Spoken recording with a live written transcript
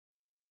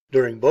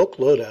During bulk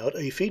loadout,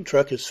 a feed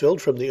truck is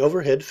filled from the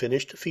overhead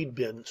finished feed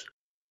bins.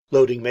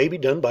 Loading may be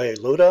done by a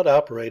loadout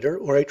operator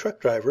or a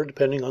truck driver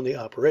depending on the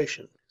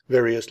operation.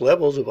 Various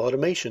levels of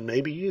automation may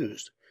be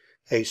used.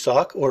 A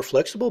sock or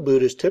flexible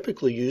boot is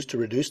typically used to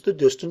reduce the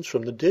distance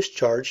from the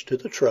discharge to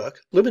the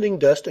truck, limiting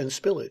dust and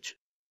spillage.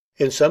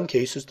 In some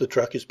cases, the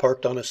truck is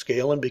parked on a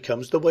scale and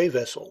becomes the weigh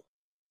vessel.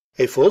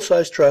 A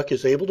full-size truck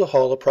is able to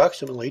haul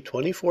approximately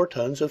 24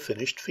 tons of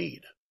finished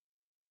feed.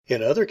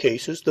 In other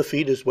cases, the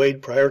feed is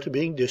weighed prior to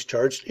being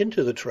discharged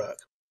into the truck.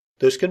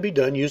 This can be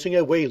done using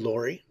a weigh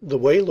lorry. The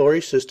weigh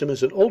lorry system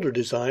is an older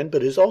design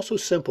but is also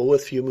simple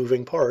with few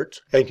moving parts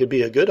and can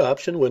be a good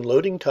option when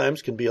loading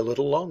times can be a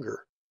little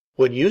longer.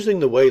 When using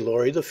the weigh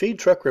lorry, the feed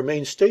truck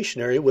remains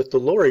stationary with the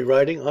lorry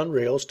riding on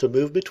rails to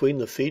move between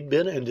the feed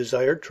bin and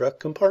desired truck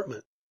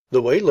compartment.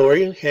 The weigh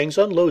lorry hangs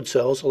on load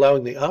cells,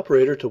 allowing the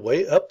operator to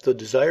weigh up the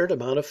desired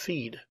amount of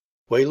feed.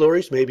 Weigh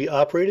lorries may be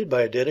operated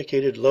by a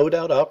dedicated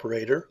loadout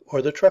operator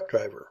or the truck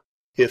driver.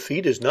 If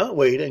feed is not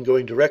weighed and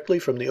going directly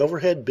from the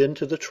overhead bin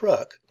to the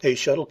truck, a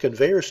shuttle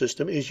conveyor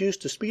system is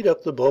used to speed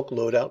up the bulk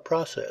loadout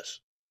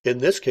process. In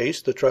this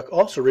case, the truck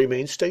also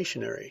remains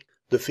stationary.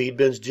 The feed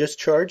bins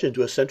discharge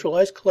into a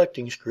centralized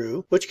collecting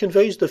screw, which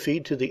conveys the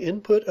feed to the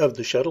input of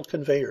the shuttle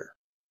conveyor.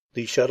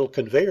 The shuttle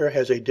conveyor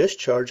has a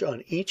discharge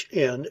on each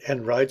end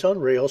and rides on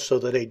rails so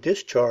that a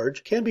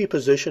discharge can be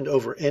positioned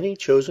over any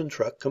chosen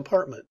truck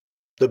compartment.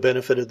 The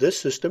benefit of this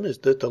system is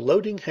that the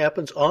loading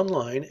happens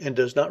online and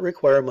does not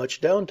require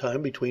much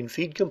downtime between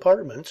feed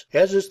compartments,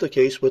 as is the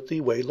case with the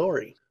weigh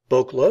lorry.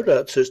 Bulk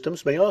loadout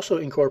systems may also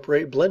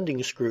incorporate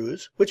blending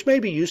screws, which may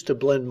be used to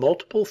blend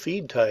multiple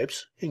feed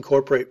types,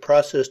 incorporate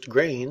processed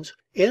grains,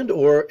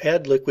 and/or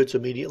add liquids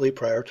immediately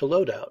prior to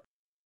loadout.